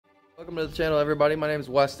Welcome to the channel, everybody. My name is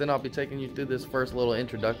Weston. I'll be taking you through this first little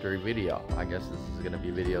introductory video. I guess this is going to be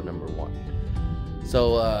video number 1.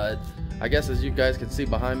 So I guess as you guys can see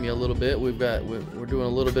behind me a little bit, we're doing a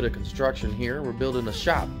little bit of construction here. We're building a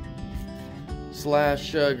shop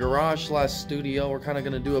slash garage slash studio. We're kind of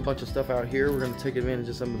going to do a bunch of stuff out here. We're going to take advantage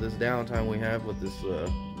of some of this downtime we have with this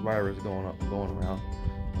virus going around,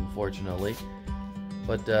 unfortunately.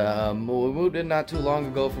 But we moved in not too long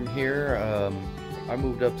ago from here. I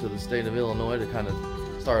moved up to the state of Illinois to kind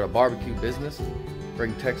of start a barbecue business,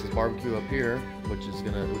 bring Texas barbecue up here, which is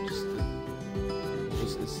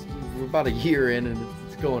we're about a year in and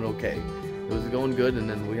it's going okay. It was going good, and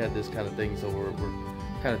then we had this kind of thing, so we're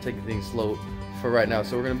kind of taking things slow for right now.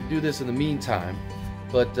 So we're gonna do this in the meantime.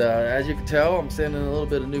 But as you can tell, I'm standing in a little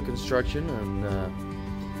bit of new construction,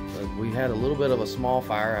 and we had a little bit of a small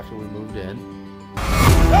fire after we moved in.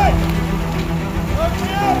 Hey! Look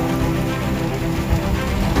out!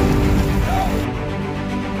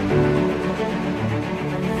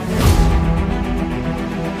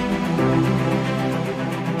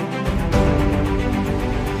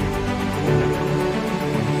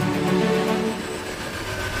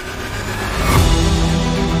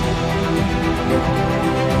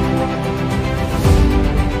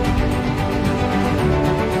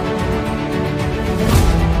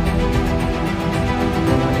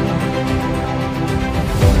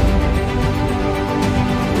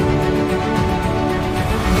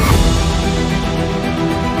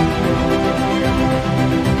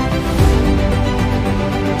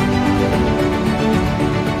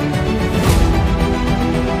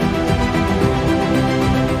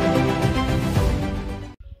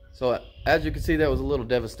 So as you can see, that was a little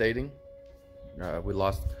devastating. We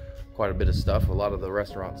lost quite a bit of stuff, a lot of the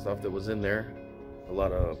restaurant stuff that was in there, a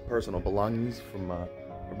lot of personal belongings from my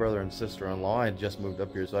brother and sister-in-law. I had just moved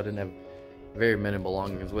up here, so I didn't have very many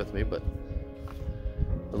belongings with me, but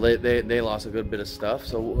they lost a good bit of stuff.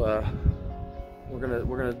 So we're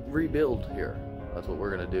gonna rebuild here. That's what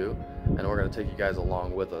we're gonna do, and we're gonna take you guys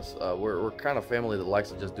along with us. We're kind of family that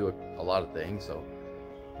likes to just do a lot of things. So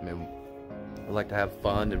I mean, we like to have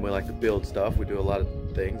fun and we like to build stuff. We do a lot of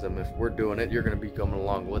things. I mean, if we're doing it, you're going to be coming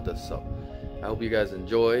along with us. So I hope you guys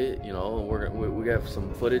enjoy. You know, we have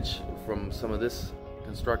some footage from some of this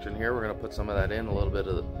construction here. We're going to put some of that in, a little bit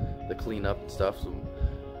of the cleanup and stuff. So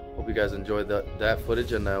hope you guys enjoyed that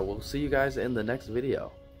footage, and we'll see you guys in the next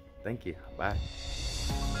video. Thank you. Bye.